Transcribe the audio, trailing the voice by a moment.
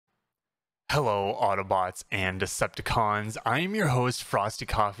Hello, Autobots and Decepticons. I am your host, Frosty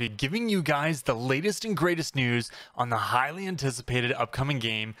Coffee, giving you guys the latest and greatest news on the highly anticipated upcoming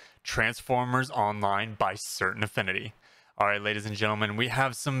game, Transformers Online by Certain Affinity. Alright, ladies and gentlemen, we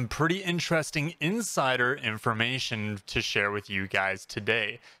have some pretty interesting insider information to share with you guys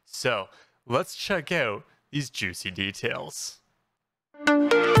today. So, let's check out these juicy details.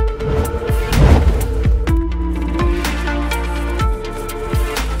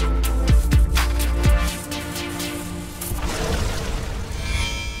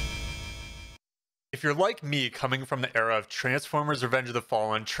 If you're like me, coming from the era of Transformers Revenge of the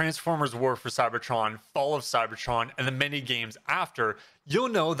Fallen, Transformers War for Cybertron, Fall of Cybertron, and the many games after, you'll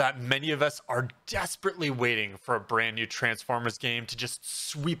know that many of us are desperately waiting for a brand new Transformers game to just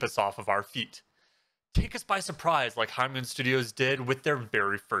sweep us off of our feet. Take us by surprise like High Moon Studios did with their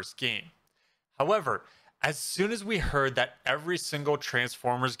very first game. However, as soon as we heard that every single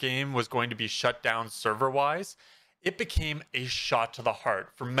Transformers game was going to be shut down server-wise, it became a shot to the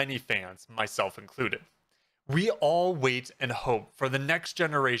heart for many fans, myself included. We all wait and hope for the next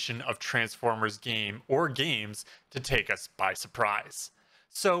generation of Transformers game or games to take us by surprise.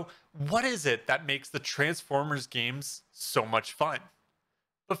 So, what is it that makes the Transformers games so much fun?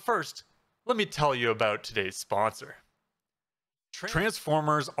 But first, let me tell you about today's sponsor.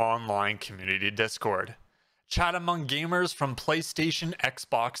 Transformers Online Community Discord. Chat among gamers from PlayStation,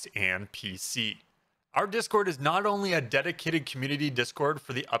 Xbox, and PC. Our Discord is not only a dedicated community Discord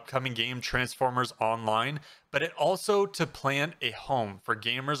for the upcoming game Transformers Online, but it also to plan a home for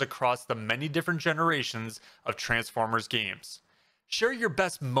gamers across the many different generations of Transformers games. Share your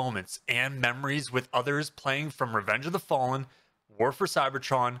best moments and memories with others playing from Revenge of the Fallen, War for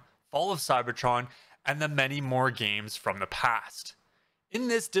Cybertron, Fall of Cybertron, and the many more games from the past. In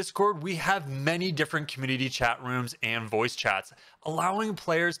this Discord, we have many different community chat rooms and voice chats, allowing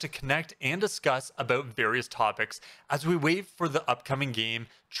players to connect and discuss about various topics as we wait for the upcoming game,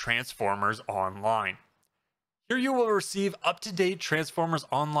 Transformers Online. Here you will receive up-to-date Transformers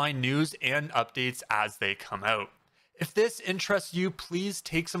Online news and updates as they come out. If this interests you, please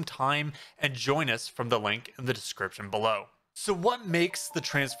take some time and join us from the link in the description below. So what makes the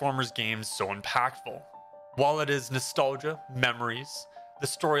Transformers games so impactful? While it is nostalgia, memories, the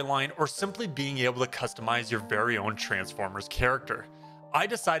storyline, or simply being able to customize your very own Transformers character, I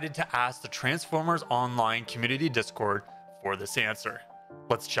decided to ask the Transformers Online Community Discord for this answer.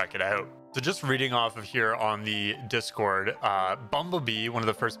 Let's check it out. So just reading off of here on the Discord, Bumblebee, one of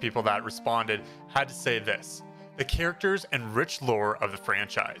the first people that responded, had to say this: the characters and rich lore of the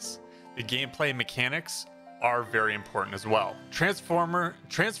franchise. The gameplay mechanics are very important as well.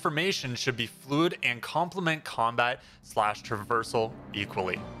 Transformation should be fluid and complement combat / traversal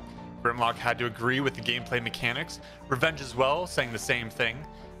equally. Grimlock had to agree with the gameplay mechanics. Revenge as well, saying the same thing.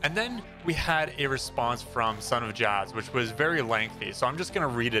 And then we had a response from Son of Jazz, which was very lengthy, so I'm just gonna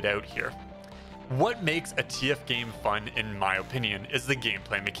read it out here. What makes a TF game fun, in my opinion, is the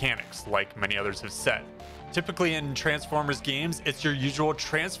gameplay mechanics, like many others have said. Typically in Transformers games, it's your usual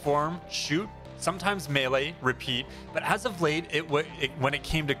transform, shoot, sometimes melee, repeat, but as of late, when it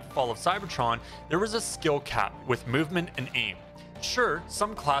came to Fall of Cybertron, there was a skill cap with movement and aim. Sure,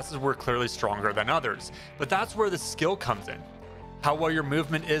 some classes were clearly stronger than others, but that's where the skill comes in. How well your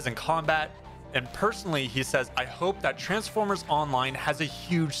movement is in combat, and personally, he says, I hope that Transformers Online has a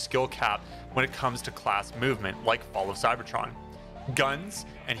huge skill cap when it comes to class movement, like Fall of Cybertron. Guns,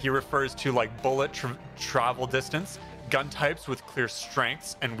 and he refers to like bullet travel distance, gun types with clear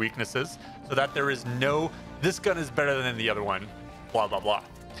strengths and weaknesses, so that there is no, this gun is better than the other one, blah, blah, blah.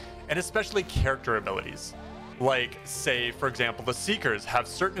 And especially character abilities. Like, say, for example, the Seekers have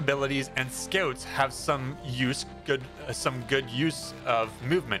certain abilities and Scouts have some good use of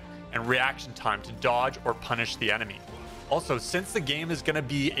movement and reaction time to dodge or punish the enemy. Also, since the game is going to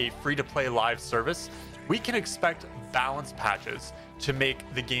be a free-to-play live service, we can expect balance patches to make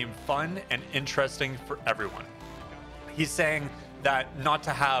the game fun and interesting for everyone. He's saying that not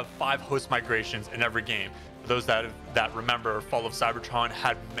to have 5 host migrations in every game. For those that remember, Fall of Cybertron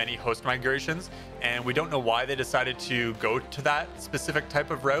had many host migrations, and we don't know why they decided to go to that specific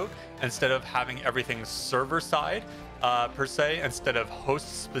type of route instead of having everything server side per se, instead of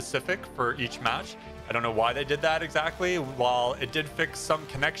host specific for each match. I don't know why they did that exactly. While it did fix some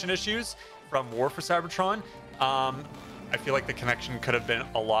connection issues from War for Cybertron, I feel like the connection could have been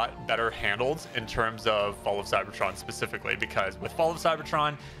a lot better handled in terms of Fall of Cybertron specifically, because with Fall of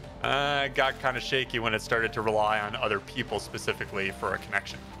Cybertron, it got kind of shaky when it started to rely on other people specifically for a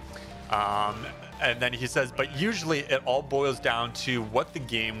connection. And then he says, but usually it all boils down to what the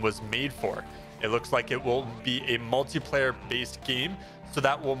game was made for. It looks like it will be a multiplayer based game, so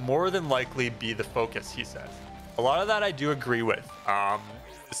that will more than likely be the focus, he says. A lot of that I do agree with,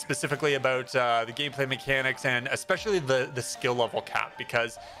 specifically about the gameplay mechanics and especially the skill level cap,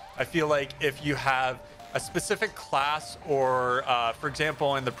 because I feel like if you have a specific class, or for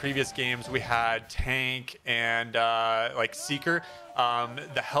example, in the previous games we had tank and like seeker,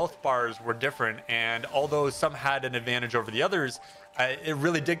 the health bars were different, and although some had an advantage over the others, it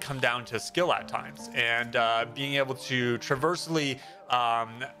really did come down to skill at times, and being able to traversely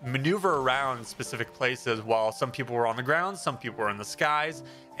maneuver around specific places while some people were on the ground, some people were in the skies,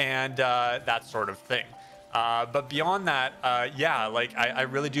 and that sort of thing. But beyond that, yeah, like I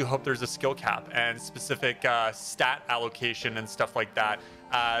really do hope there's a skill cap and specific stat allocation and stuff like that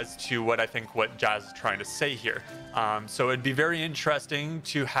as to what I think what Jazz is trying to say here. So it'd be very interesting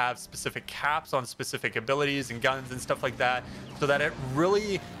to have specific caps on specific abilities and guns and stuff like that, so that it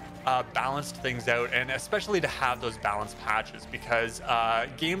really balanced things out, and especially to have those balance patches, because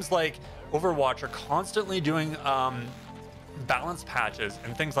games like Overwatch are constantly doing balance patches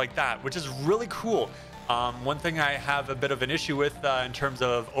and things like that, which is really cool. One thing I have a bit of an issue with in terms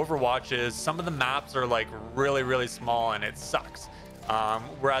of Overwatch is some of the maps are like really small, and it sucks.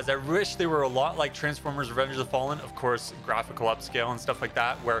 Whereas I wish they were a lot like Transformers Revenge of the Fallen, of course, graphical upscale and stuff like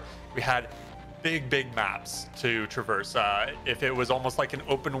that, where we had big maps to traverse. If it was almost like an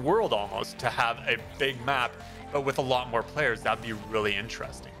open world almost, to have a big map, but with a lot more players, that'd be really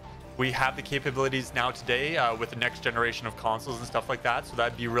interesting. We have the capabilities now today with the next generation of consoles and stuff like that, so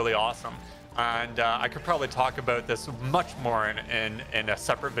that'd be really awesome. And I could probably talk about this much more in a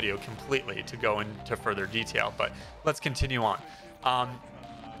separate video completely to go into further detail, but let's continue on.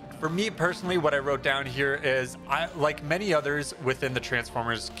 For me personally, what I wrote down here is, like many others within the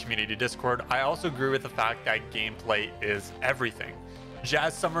Transformers community Discord, I also agree with the fact that gameplay is everything.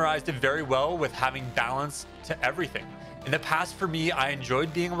 Jazz summarized it very well with having balance to everything. In the past, for me, I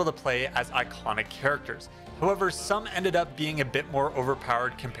enjoyed being able to play as iconic characters. However, some ended up being a bit more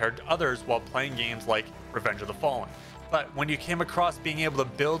overpowered compared to others while playing games like Revenge of the Fallen. But when you came across being able to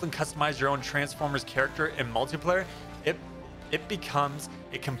build and customize your own Transformers character in multiplayer, it becomes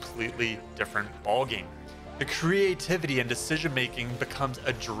a completely different ballgame. The creativity and decision making becomes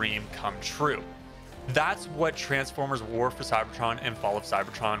a dream come true. That's what Transformers War for Cybertron and Fall of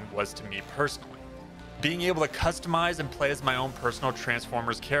Cybertron was to me personally. Being able to customize and play as my own personal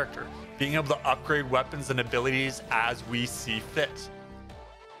Transformers character, being able to upgrade weapons and abilities as we see fit.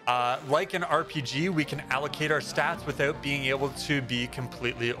 Like an RPG, we can allocate our stats without being able to be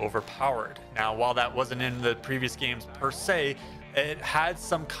completely overpowered. Now, while that wasn't in the previous games per se, it had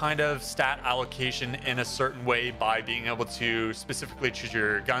some kind of stat allocation in a certain way by being able to specifically choose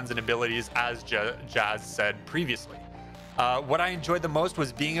your guns and abilities, as Jazz said previously. What I enjoyed the most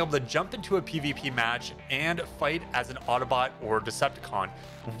was being able to jump into a PvP match and fight as an Autobot or Decepticon,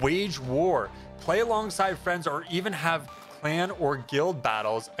 wage war, play alongside friends, or even have clan or guild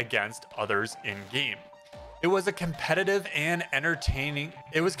battles against others in game. It was competitive and entertaining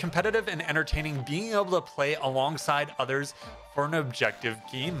being able to play alongside others for an objective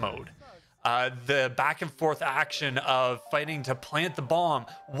game mode. The back and forth action of fighting to plant the bomb,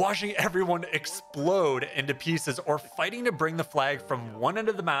 watching everyone explode into pieces, or fighting to bring the flag from one end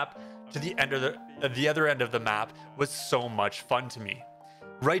of the map to the other end of the map was so much fun to me.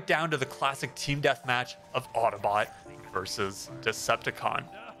 Right down to the classic team deathmatch of Autobot versus Decepticon.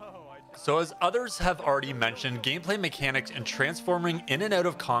 So as others have already mentioned, gameplay mechanics and transforming in and out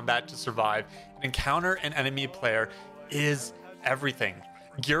of combat to survive and encounter an enemy player is everything.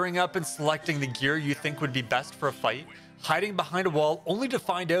 Gearing up and selecting the gear you think would be best for a fight, hiding behind a wall only to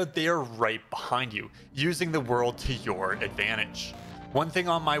find out they are right behind you, using the world to your advantage. One thing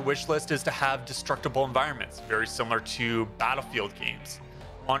on my wish list is to have destructible environments, very similar to Battlefield games.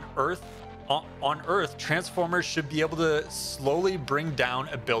 On Earth, Transformers should be able to slowly bring down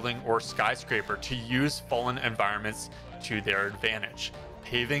a building or skyscraper to use fallen environments to their advantage,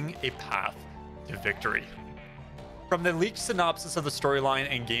 paving a path to victory. From the leaked synopsis of the storyline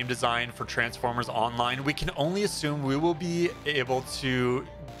and game design for Transformers Online, we can only assume we will be able to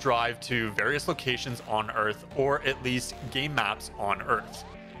drive to various locations on Earth, or at least game maps on Earth.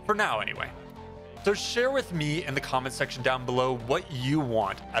 For now, anyway. So share with me in the comment section down below what you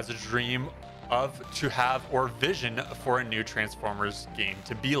want as a dream to have or vision for a new Transformers game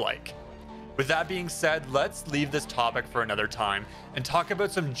to be like. With that being said, let's leave this topic for another time and talk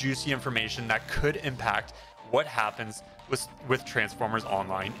about some juicy information that could impact what happens with Transformers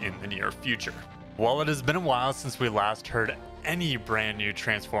Online in the near future. Well, it has been a while since we last heard any brand new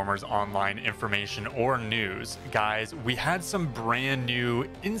Transformers Online information or news. Guys, we had some brand new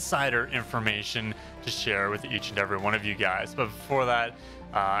insider information to share with each and every one of you guys. But before that,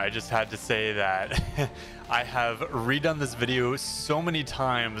 I just had to say that I have redone this video so many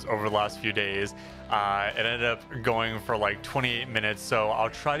times over the last few days. It ended up going for like 28 minutes, so I'll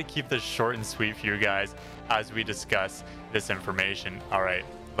try to keep this short and sweet for you guys as we discuss this information. All right,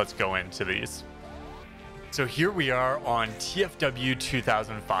 let's go into these. So here we are on TFW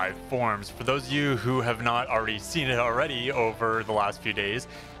 2005 forums. For those of you who have not already seen it already over the last few days,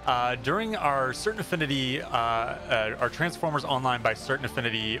 during our Certain Affinity, our Transformers Online by Certain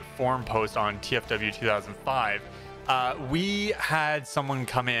Affinity forum post on TFW 2005, we had someone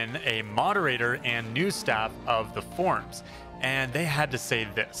come in, a moderator and news staff of the forums, and they had to say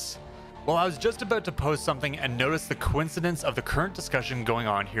this. Well, I was just about to post something and noticed the coincidence of the current discussion going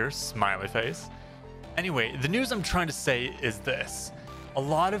on here, smiley face. Anyway, the news I'm trying to say is this. A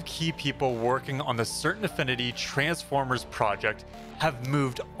lot of key people working on the Certain Affinity Transformers project have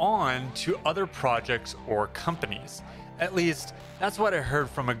moved on to other projects or companies. At least, that's what I heard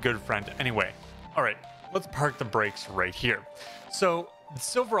from a good friend anyway. Alright, let's park the brakes right here. So,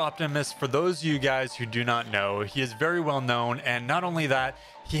 Silver Optimus, for those of you guys who do not know, he is very well known, and not only that,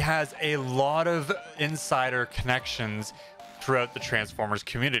 he has a lot of insider connections throughout the Transformers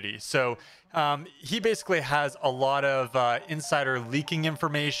community. So he basically has a lot of insider leaking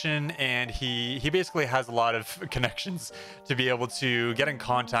information, and he basically has a lot of connections to be able to get in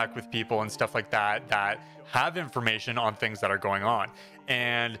contact with people and stuff like that that have information on things that are going on.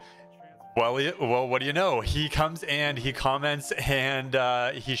 And well, what do you know? He comes and he comments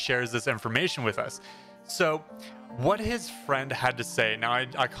and he shares this information with us. So what his friend had to say, now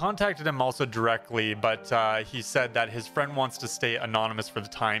I contacted him also directly, but he said that his friend wants to stay anonymous for the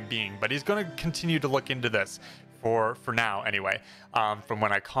time being, but he's going to continue to look into this for now anyway, from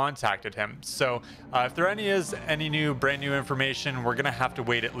when I contacted him. So if there is any brand new information, we're going to have to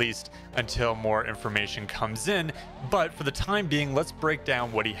wait at least until more information comes in. But for the time being, let's break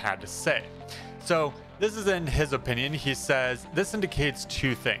down what he had to say. So this is in his opinion. He says this indicates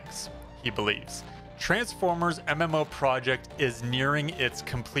two things, he believes. Transformers MMO project is nearing its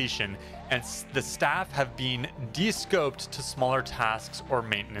completion, and the staff have been de-scoped to smaller tasks or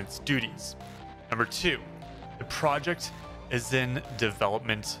maintenance duties. Number two, the project is in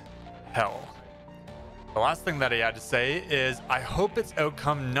development hell. The last thing that I had to say is I hope it's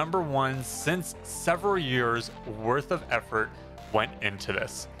outcome number one, since several years worth of effort went into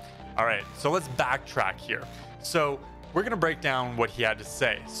this. All right, so let's backtrack here. So we're going to break down what he had to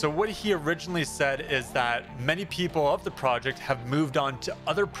say. So what he originally said is that many people of the project have moved on to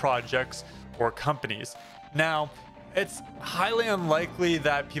other projects or companies. Now, it's highly unlikely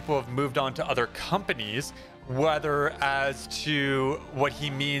that people have moved on to other companies, whether as to what he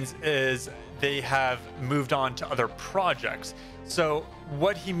means is they have moved on to other projects. So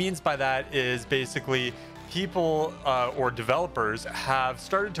what he means by that is basically people or developers have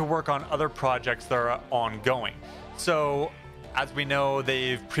started to work on other projects that are ongoing. So, as we know,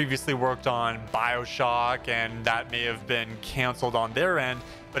 they've previously worked on BioShock, and that may have been canceled on their end,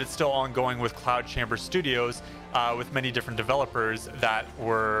 but it's still ongoing with Cloud Chamber Studios, with many different developers that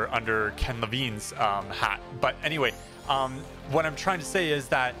were under Ken Levine's hat. But anyway, what I'm trying to say is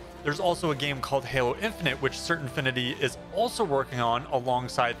that there's also a game called Halo Infinite, which Certain Affinity is also working on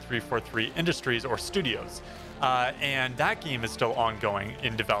alongside 343 Industries or Studios. And that game is still ongoing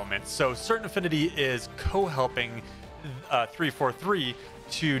in development. So Certain Affinity is co-helping 343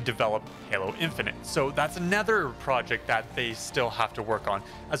 to develop Halo Infinite. So that's another project that they still have to work on.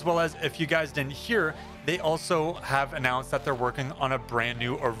 As well as, if you guys didn't hear, they also have announced that they're working on a brand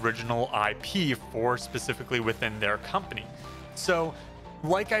new original IP for specifically within their company. So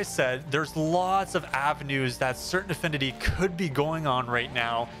like I said, there's lots of avenues that Certain Affinity could be going on right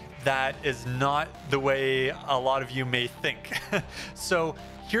now that is not the way a lot of you may think. So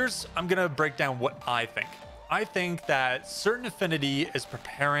I'm gonna break down what I think. I think that Certain Affinity is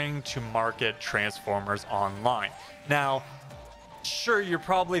preparing to market Transformers Online. Now, sure, you're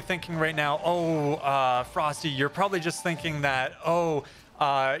probably thinking right now, Frosty, you're probably just thinking that,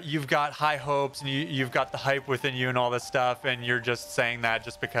 you've got high hopes and you've got the hype within you and all this stuff, and you're just saying that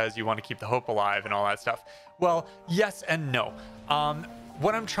just because you want to keep the hope alive and all that stuff. Well, yes and no.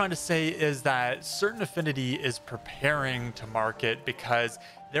 What I'm trying to say is that Certain Affinity is preparing to market because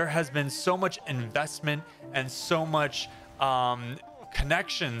there has been so much investment and so much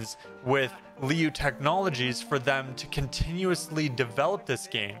connections with Leyou Technologies for them to continuously develop this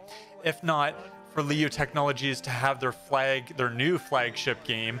game. If not, for Leyou Technologies to have their new flagship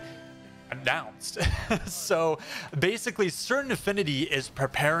game announced. So basically, Certain Affinity is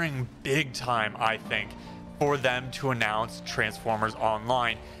preparing big time, I think, for them to announce Transformers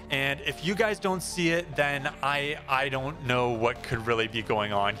Online. And if you guys don't see it, then I don't know what could really be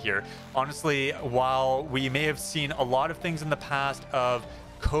going on here. Honestly, while we may have seen a lot of things in the past of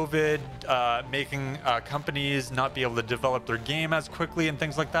COVID making companies not be able to develop their game as quickly and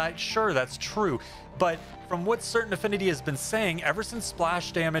things like that, sure, that's true. But from what Certain Affinity has been saying, ever since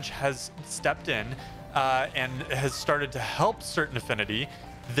Splash Damage has stepped in and has started to help Certain Affinity,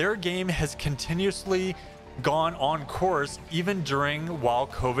 their game has continuously gone on course, even while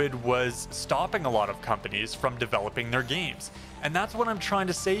COVID was stopping a lot of companies from developing their games. And that's what I'm trying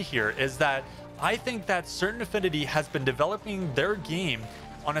to say here, is that I think that Certain Affinity has been developing their game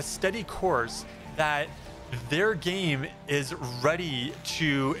on a steady course, that their game is ready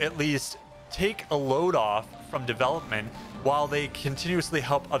to at least take a load off from development while they continuously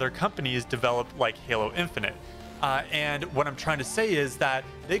help other companies develop, like Halo Infinite. And what I'm trying to say is that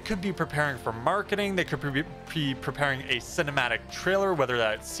they could be preparing for marketing, they could be preparing a cinematic trailer, whether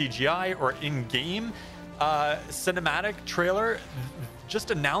that's CGI or in-game cinematic trailer, just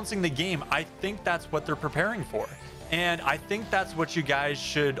announcing the game. I think that's what they're preparing for. And I think that's what you guys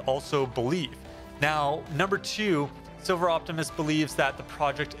should also believe. Now, number 2, Silver Optimus believes that the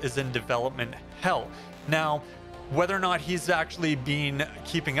project is in development hell. Now, whether or not he's actually been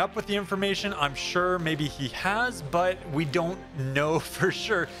keeping up with the information, I'm sure maybe he has, but we don't know for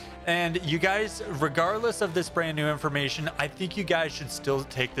sure. And you guys, regardless of this brand new information, I think you guys should still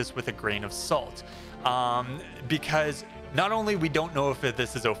take this with a grain of salt. Because not only we don't know if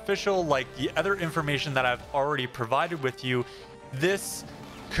this is official, like the other information that I've already provided with you, this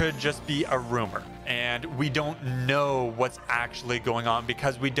could just be a rumor, and we don't know what's actually going on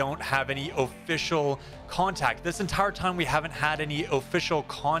because we don't have any official contact. This entire time we haven't had any official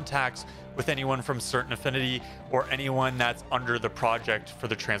contacts with anyone from Certain Affinity or anyone that's under the project for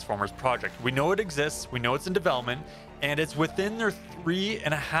the Transformers project. We know it exists, we know it's in development, and it's within their 3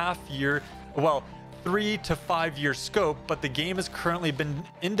 to 5 year scope, but the game has currently been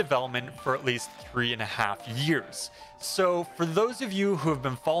in development for at least 3.5 years. So for those of you who have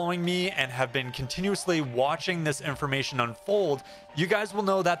been following me and have been continuously watching this information unfold, you guys will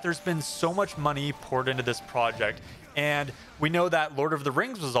know that there's been so much money poured into this project. And we know that Lord of the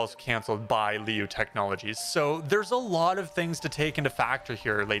Rings was also canceled by Leyou Technologies. So there's a lot of things to take into factor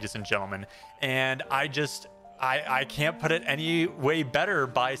here, ladies and gentlemen. And I can't put it any way better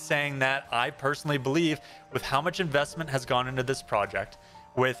by saying that I personally believe, with how much investment has gone into this project,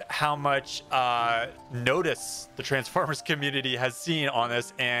 with how much notice the Transformers community has seen on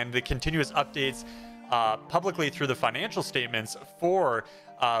this, and the continuous updates publicly through the financial statements for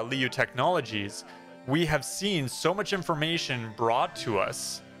Leyou Technologies, we have seen so much information brought to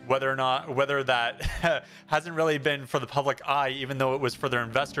us, whether that hasn't really been for the public eye, even though it was for their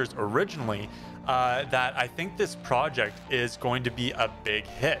investors originally, that I think this project is going to be a big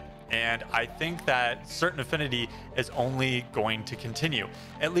hit. And I think that Certain Affinity is only going to continue,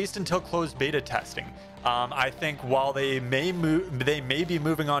 at least until closed beta testing. I think while they may be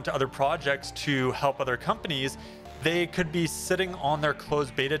moving on to other projects to help other companies, they could be sitting on their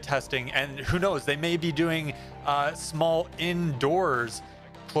closed beta testing, and who knows, they may be doing small indoors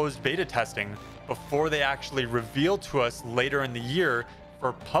closed beta testing before they actually reveal to us later in the year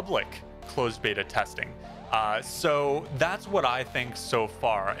for public closed beta testing. So that's what I think so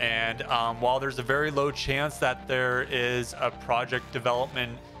far. And while there's a very low chance that there is a project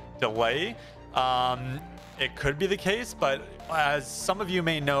development delay, it could be the case. But as some of you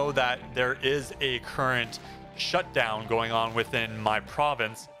may know, that there is a current shutdown going on within my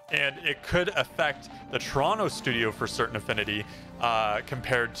province, and it could affect the Toronto studio for Certain Affinity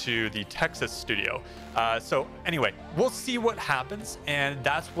compared to the Texas studio. So anyway, we'll see what happens, and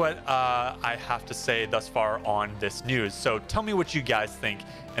that's what I have to say thus far on this news. So tell me what you guys think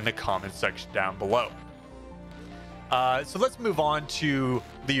in the comments section down below. So let's move on to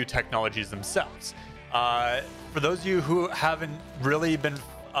Leyou Technologies themselves. For those of you who haven't really been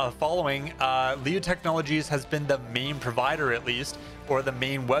following, Leyou Technologies has been the main provider, at least, or the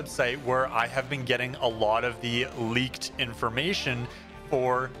main website where I have been getting a lot of the leaked information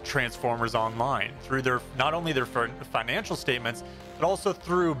for Transformers Online through their, not only their financial statements, but also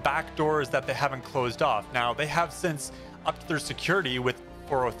through back doors that they haven't closed off. Now, they have since upped their security with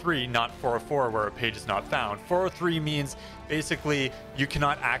 403, not 404, where a page is not found. 403 means basically you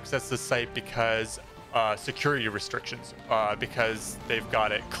cannot access the site because security restrictions, because they've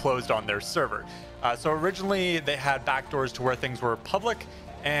got it closed on their server. So originally they had backdoors to where things were public,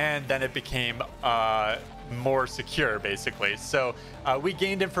 and then it became more secure, basically. So we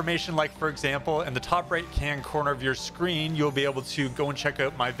gained information like, for example, in the top right hand corner of your screen, you'll be able to go and check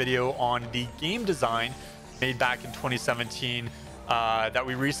out my video on the game design made back in 2017 that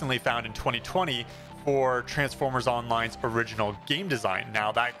we recently found in 2020 for Transformers Online's original game design.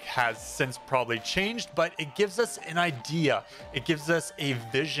 Now that has since probably changed, but it gives us an idea. It gives us a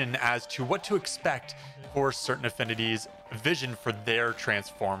vision as to what to expect for Certain Affinity's vision for their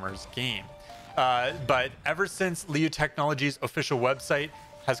Transformers game. But ever since Leyou Technologies' official website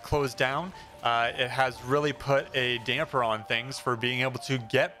has closed down, it has really put a damper on things for being able to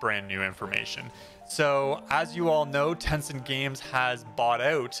get brand new information. So as you all know, Tencent Games has bought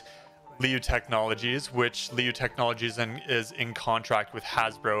out Leyou Technologies, which Leyou Technologies is in contract with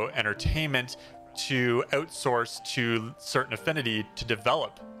Hasbro Entertainment to outsource to Certain Affinity to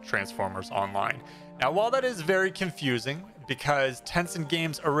develop Transformers Online. Now, while that is very confusing, because Tencent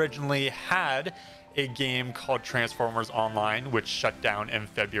Games originally had a game called Transformers Online, which shut down in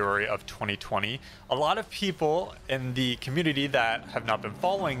February of 2020, a lot of people in the community that have not been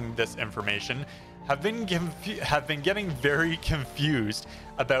following this information have been getting very confused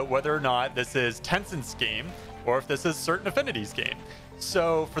about whether or not this is Tencent's game or if this is Certain Affinity's game.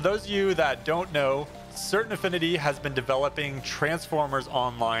 So for those of you that don't know, Certain Affinity has been developing Transformers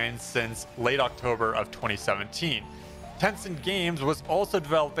Online since late October of 2017. Tencent Games was also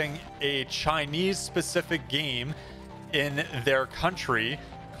developing a Chinese-specific game in their country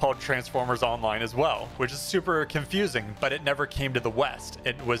called Transformers Online as well, which is super confusing, but it never came to the West.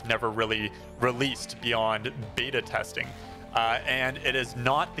 It was never really released beyond beta testing. And it is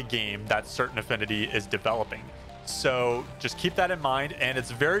not the game that Certain Affinity is developing. So just keep that in mind, and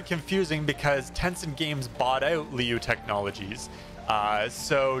it's very confusing because Tencent Games bought out Leyou Technologies.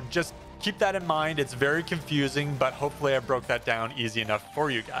 So just keep that in mind. It's very confusing, but hopefully I broke that down easy enough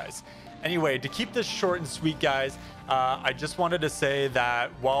for you guys. Anyway, to keep this short and sweet, guys, I just wanted to say that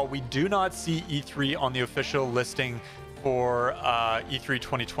while we do not see E3 on the official listing for E3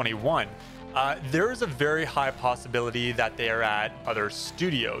 2021, there is a very high possibility that they are at other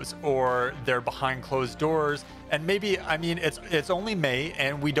studios or they're behind closed doors. And maybe, I mean, it's only May,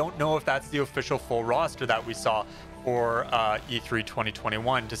 and we don't know if that's the official full roster that we saw for E3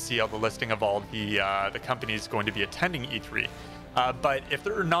 2021 to see all the listing of all the companies going to be attending E3. But if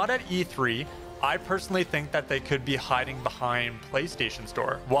they're not at E3, I personally think that they could be hiding behind PlayStation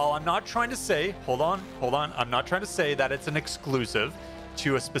Store. While I'm not trying to say, hold on, I'm not trying to say that it's an exclusive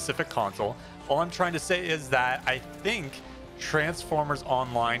to a specific console. All I'm trying to say is that I think Transformers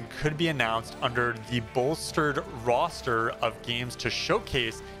Online could be announced under the bolstered roster of games to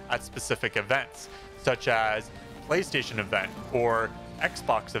showcase at specific events, such as PlayStation event or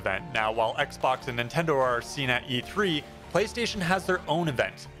Xbox event. Now, while Xbox and Nintendo are seen at E3, PlayStation has their own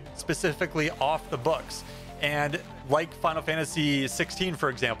event, specifically off the books. And like Final Fantasy 16, for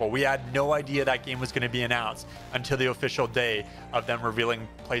example, we had no idea that game was going to be announced until the official day of them revealing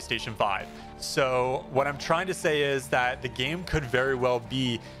PlayStation 5. So what I'm trying to say is that the game could very well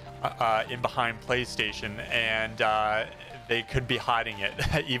be in behind PlayStation, and they could be hiding it,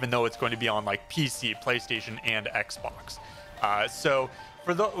 even though it's going to be on like PC, PlayStation, and Xbox. So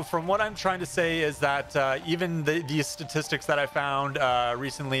from what I'm trying to say is that even these statistics that I found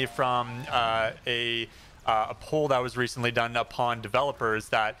recently from a poll that was recently done upon developers,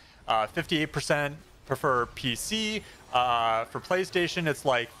 that 58% prefer PC. For PlayStation, it's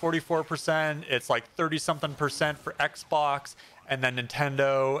like 44%. It's like 30-something% for Xbox, and then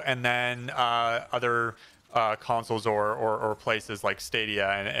Nintendo, and then other consoles or places like Stadia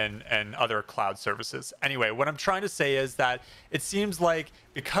and other cloud services. Anyway, what I'm trying to say is that it seems like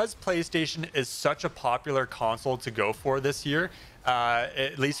because PlayStation is such a popular console to go for this year,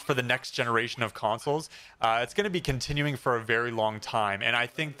 at least for the next generation of consoles, it's going to be continuing for a very long time. And I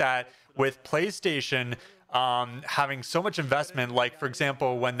think that with PlayStation having so much investment, like for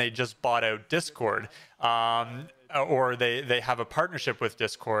example when they just bought out Discord, or they have a partnership with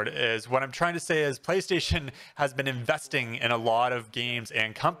Discord, is what I'm trying to say is PlayStation has been investing in a lot of games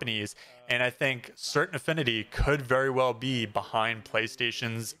and companies, and I think Certain Affinity could very well be behind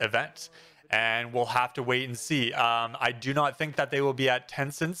PlayStation's event, and we'll have to wait and see. I do not think that they will be at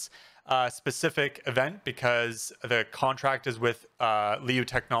Tencent's specific event because the contract is with Leyou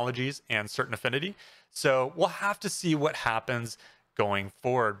Technologies and Certain Affinity, so we'll have to see what happens going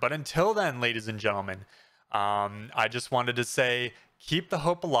forward. But until then, ladies and gentlemen, I just wanted to say, keep the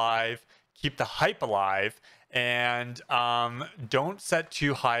hope alive, keep the hype alive, and don't set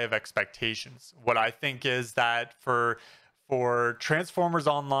too high of expectations. What I think is that for Transformers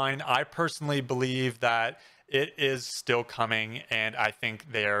Online, I personally believe that it is still coming, and I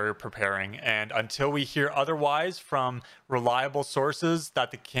think they're preparing. And until we hear otherwise from reliable sources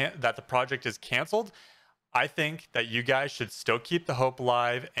that the project is canceled, I think that you guys should still keep the hope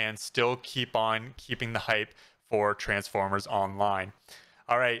alive and still keep on keeping the hype for Transformers Online.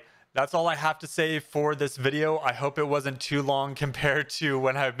 All right, that's all I have to say for this video. I hope it wasn't too long compared to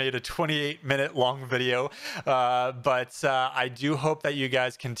when I've made a 28-minute long video, but I do hope that you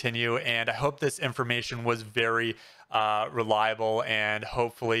guys continue, and I hope this information was very reliable, and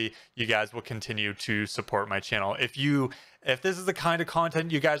hopefully you guys will continue to support my channel. If this is the kind of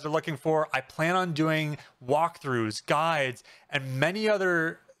content you guys are looking for, I plan on doing walkthroughs, guides, and many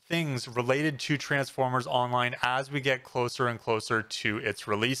other things related to Transformers Online as we get closer and closer to its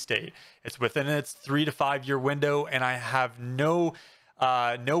release date. It's within its 3 to 5 year window, and I have no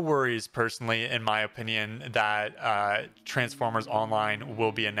worries personally, in my opinion, that Transformers Online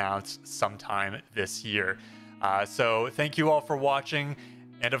will be announced sometime this year. So thank you all for watching,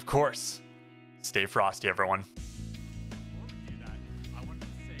 and of course, stay frosty, everyone.